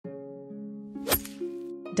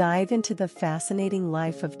Dive into the fascinating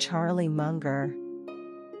life of Charlie Munger.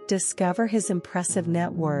 Discover his impressive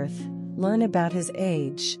net worth, learn about his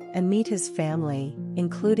age, and meet his family,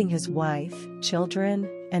 including his wife, children,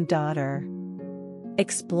 and daughter.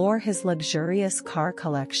 Explore his luxurious car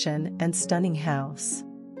collection and stunning house.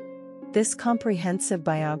 This comprehensive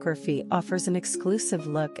biography offers an exclusive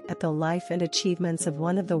look at the life and achievements of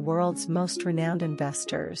one of the world's most renowned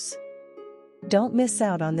investors. Don't miss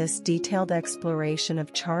out on this detailed exploration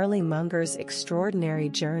of Charlie Munger's extraordinary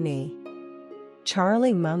journey.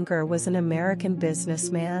 Charlie Munger was an American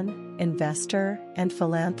businessman, investor, and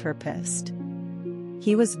philanthropist.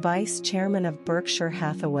 He was vice chairman of Berkshire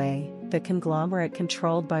Hathaway, the conglomerate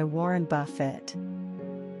controlled by Warren Buffett.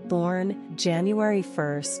 Born January 1,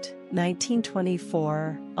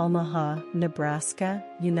 1924, Omaha, Nebraska,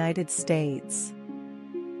 United States.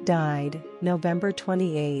 Died November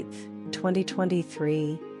 28,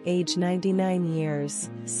 2023, age 99 years,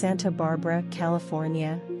 Santa Barbara,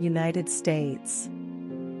 California, United States.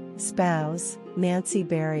 Spouse, Nancy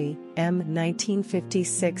Berry, M.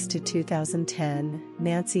 1956 to 2010,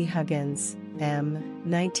 Nancy Huggins, M.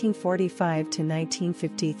 1945 to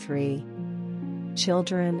 1953.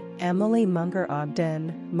 Children, Emily Munger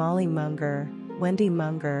Ogden, Molly Munger, Wendy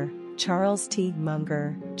Munger, Charles T.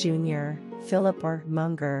 Munger, Jr., Philip R.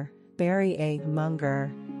 Munger, Barry A.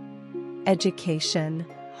 Munger. Education,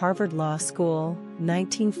 Harvard Law School,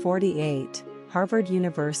 1948, Harvard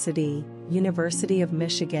University, University of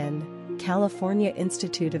Michigan, California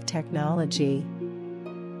Institute of Technology.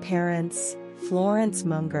 Parents, Florence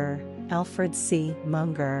Munger, Alfred C.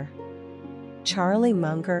 Munger. Charlie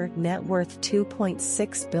Munger, net worth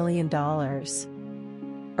 $2.6 billion.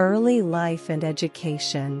 Early life and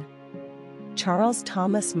education. Charles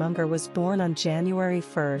Thomas Munger was born on January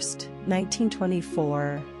 1,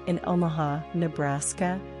 1924, in Omaha,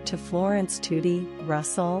 Nebraska, to Florence Tootie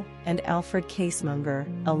Russell and Alfred Case Munger,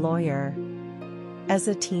 a lawyer. As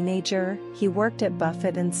a teenager, he worked at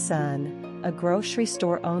Buffett & Son, a grocery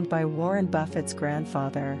store owned by Warren Buffett's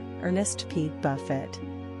grandfather, Ernest P. Buffett.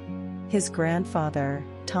 His grandfather,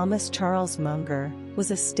 Thomas Charles Munger, was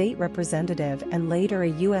a state representative and later a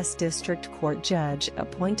U.S. District Court judge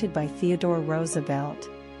appointed by Theodore Roosevelt.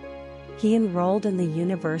 He enrolled in the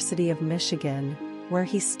University of Michigan, where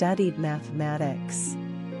he studied mathematics.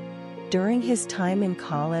 During his time in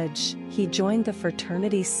college, he joined the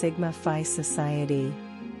fraternity Sigma Phi Society.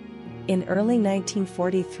 In early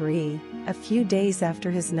 1943, a few days after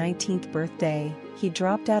his 19th birthday, he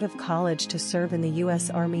dropped out of college to serve in the U.S.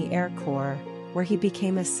 Army Air Corps, where he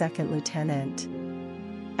became a second lieutenant.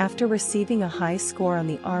 After receiving a high score on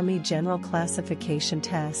the Army General Classification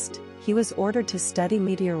Test, he was ordered to study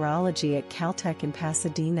meteorology at Caltech in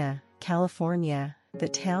Pasadena, California, the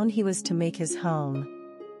town he was to make his home.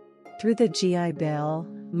 Through the GI Bill,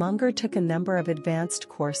 Munger took a number of advanced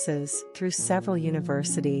courses through several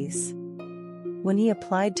universities. When he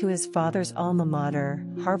applied to his father's alma mater,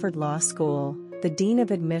 Harvard Law School, the dean of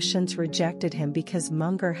admissions rejected him because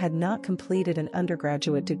Munger had not completed an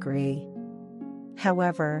undergraduate degree.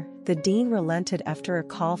 However, the dean relented after a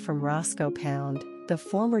call from Roscoe Pound, the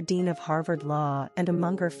former dean of Harvard Law and a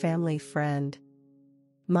Munger family friend.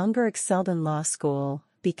 Munger excelled in law school,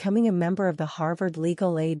 becoming a member of the Harvard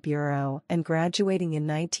Legal Aid Bureau and graduating in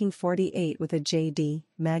 1948 with a J.D.,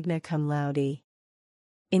 magna cum laude.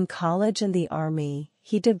 In college and the Army,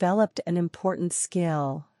 he developed an important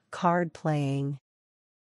skill, card playing.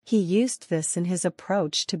 He used this in his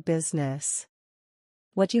approach to business.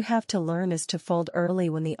 What you have to learn is to fold early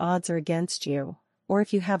when the odds are against you, or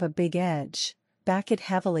if you have a big edge, back it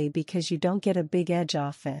heavily because you don't get a big edge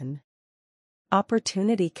often.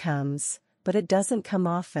 Opportunity comes, but it doesn't come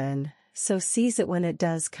often, so seize it when it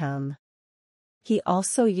does come. He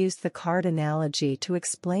also used the card analogy to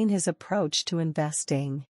explain his approach to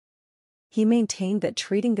investing. He maintained that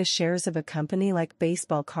treating the shares of a company like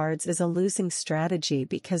baseball cards is a losing strategy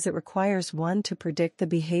because it requires one to predict the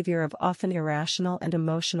behavior of often irrational and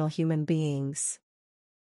emotional human beings.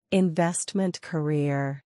 Investment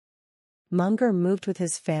career. Munger moved with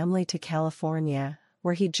his family to California,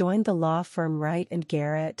 where he joined the law firm Wright and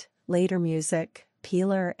Garrett, later Music,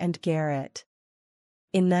 Peeler and Garrett.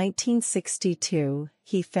 In 1962,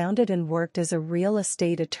 he founded and worked as a real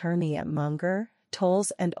estate attorney at Munger,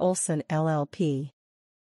 Tolles and Olson LLP.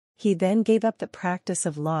 He then gave up the practice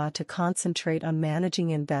of law to concentrate on managing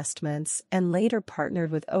investments and later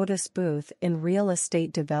partnered with Otis Booth in real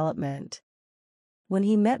estate development. When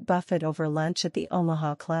he met Buffett over lunch at the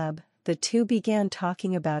Omaha Club, the two began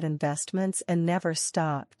talking about investments and never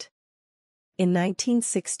stopped. In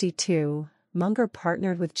 1962, Munger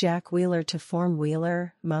partnered with Jack Wheeler to form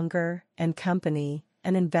Wheeler, Munger and Company,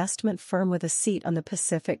 an investment firm with a seat on the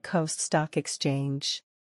Pacific Coast Stock Exchange.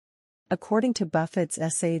 According to Buffett's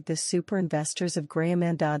essay The Super Investors of Graham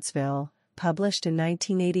and Doddsville, published in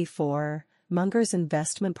 1984, Munger's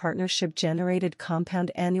investment partnership generated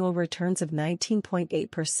compound annual returns of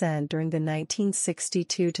 19.8% during the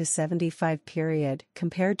 1962-75 period,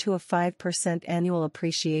 compared to a 5% annual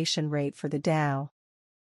appreciation rate for the Dow.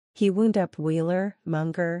 He wound up Wheeler,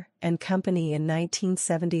 Munger, and Company in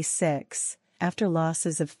 1976, after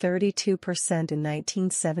losses of 32% in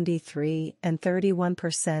 1973 and 31%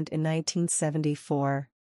 in 1974.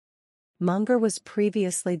 Munger was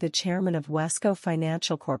previously the chairman of Wesco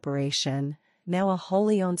Financial Corporation, now a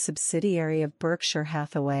wholly owned subsidiary of Berkshire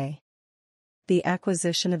Hathaway. The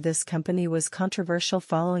acquisition of this company was controversial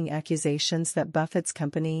following accusations that Buffett's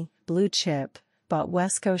company, Blue Chip, bought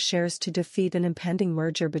Wesco shares to defeat an impending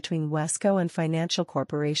merger between Wesco and Financial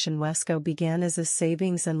Corporation. Wesco began as a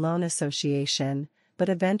savings and loan association, but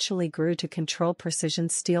eventually grew to control Precision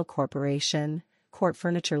Steel Corporation, Court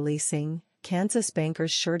Furniture Leasing, Kansas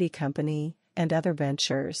Bankers Surety Company, and other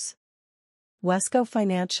ventures. Wesco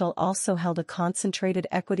Financial also held a concentrated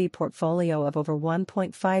equity portfolio of over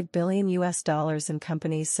 $1.5 billion in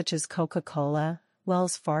companies such as Coca-Cola,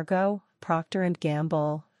 Wells Fargo, Procter &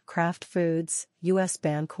 Gamble, Kraft Foods, U.S.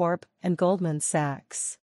 Bancorp, and Goldman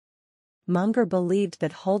Sachs. Munger believed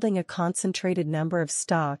that holding a concentrated number of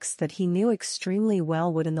stocks that he knew extremely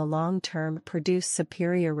well would in the long term produce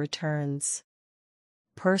superior returns.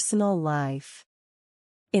 Personal life.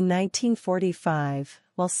 In 1945,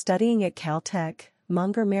 while studying at Caltech,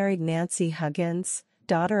 Munger married Nancy Huggins,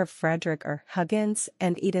 daughter of Frederick R. Huggins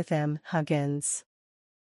and Edith M. Huggins.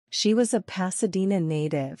 She was a Pasadena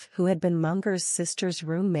native who had been Munger's sister's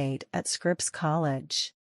roommate at Scripps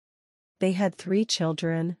College. They had 3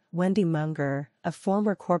 children: Wendy Munger, a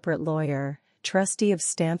former corporate lawyer, trustee of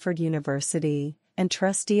Stanford University, and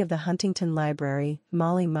trustee of the Huntington Library;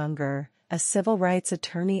 Molly Munger, a civil rights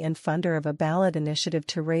attorney and funder of a ballot initiative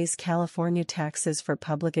to raise California taxes for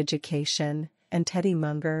public education; and Teddy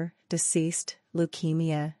Munger, deceased,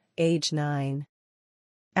 leukemia, age 9.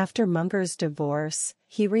 After Munger's divorce,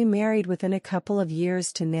 he remarried within a couple of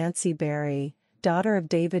years to Nancy Berry, daughter of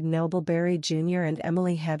David Noble Berry Jr. and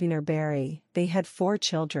Emily Haviner Berry. They had 4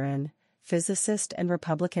 children: physicist and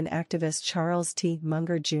Republican activist Charles T.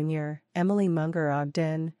 Munger Jr., Emily Munger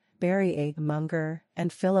Ogden, Barry A. Munger,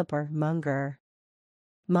 and Philip R. Munger.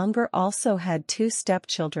 Munger also had 2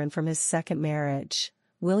 stepchildren from his second marriage,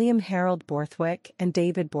 William Harold Borthwick and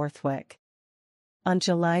David Borthwick. On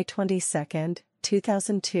July 22,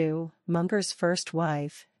 2002, Munger's first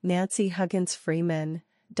wife, Nancy Huggins Freeman,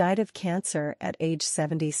 died of cancer at age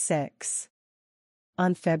 76.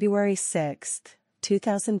 On February 6,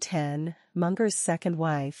 2010, Munger's second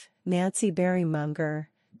wife, Nancy Berry Munger,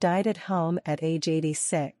 died at home at age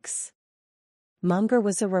 86. Munger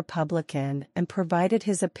was a Republican and provided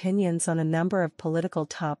his opinions on a number of political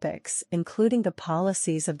topics, including the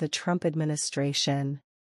policies of the Trump administration.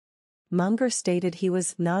 Munger stated he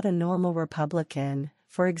was not a normal Republican,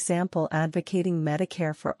 for example advocating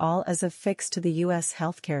Medicare for all as a fix to the U.S.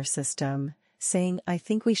 healthcare system, saying, "I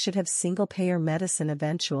think we should have single-payer medicine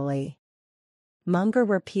eventually." Munger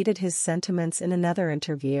repeated his sentiments in another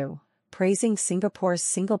interview, praising Singapore's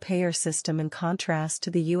single-payer system in contrast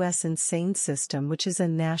to the U.S. insane system, which is a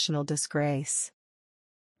national disgrace.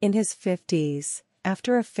 In his 50s,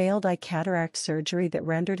 after a failed eye cataract surgery that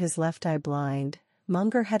rendered his left eye blind,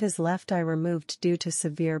 Munger had his left eye removed due to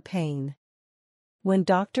severe pain. When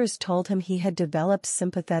doctors told him he had developed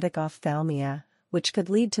sympathetic ophthalmia, which could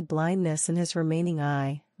lead to blindness in his remaining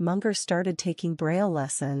eye, Munger started taking Braille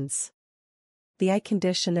lessons. The eye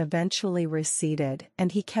condition eventually receded,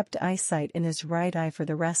 and he kept eyesight in his right eye for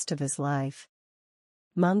the rest of his life.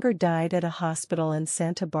 Munger died at a hospital in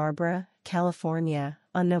Santa Barbara, California,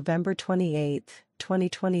 on November 28,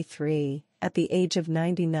 2023, at the age of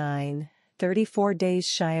 99, 34 days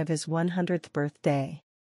shy of his 100th birthday.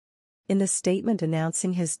 In the statement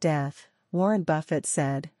announcing his death, Warren Buffett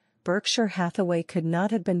said, "Berkshire Hathaway could not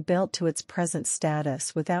have been built to its present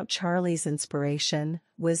status without Charlie's inspiration,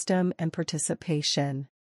 wisdom, and participation."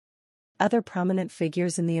 Other prominent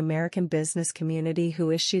figures in the American business community who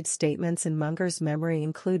issued statements in Munger's memory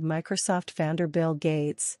include Microsoft founder Bill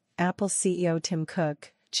Gates, Apple CEO Tim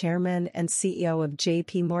Cook, Chairman and CEO of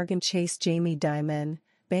J.P. Morgan Chase Jamie Dimon,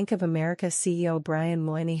 Bank of America CEO Brian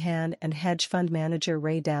Moynihan, and hedge fund manager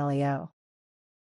Ray Dalio.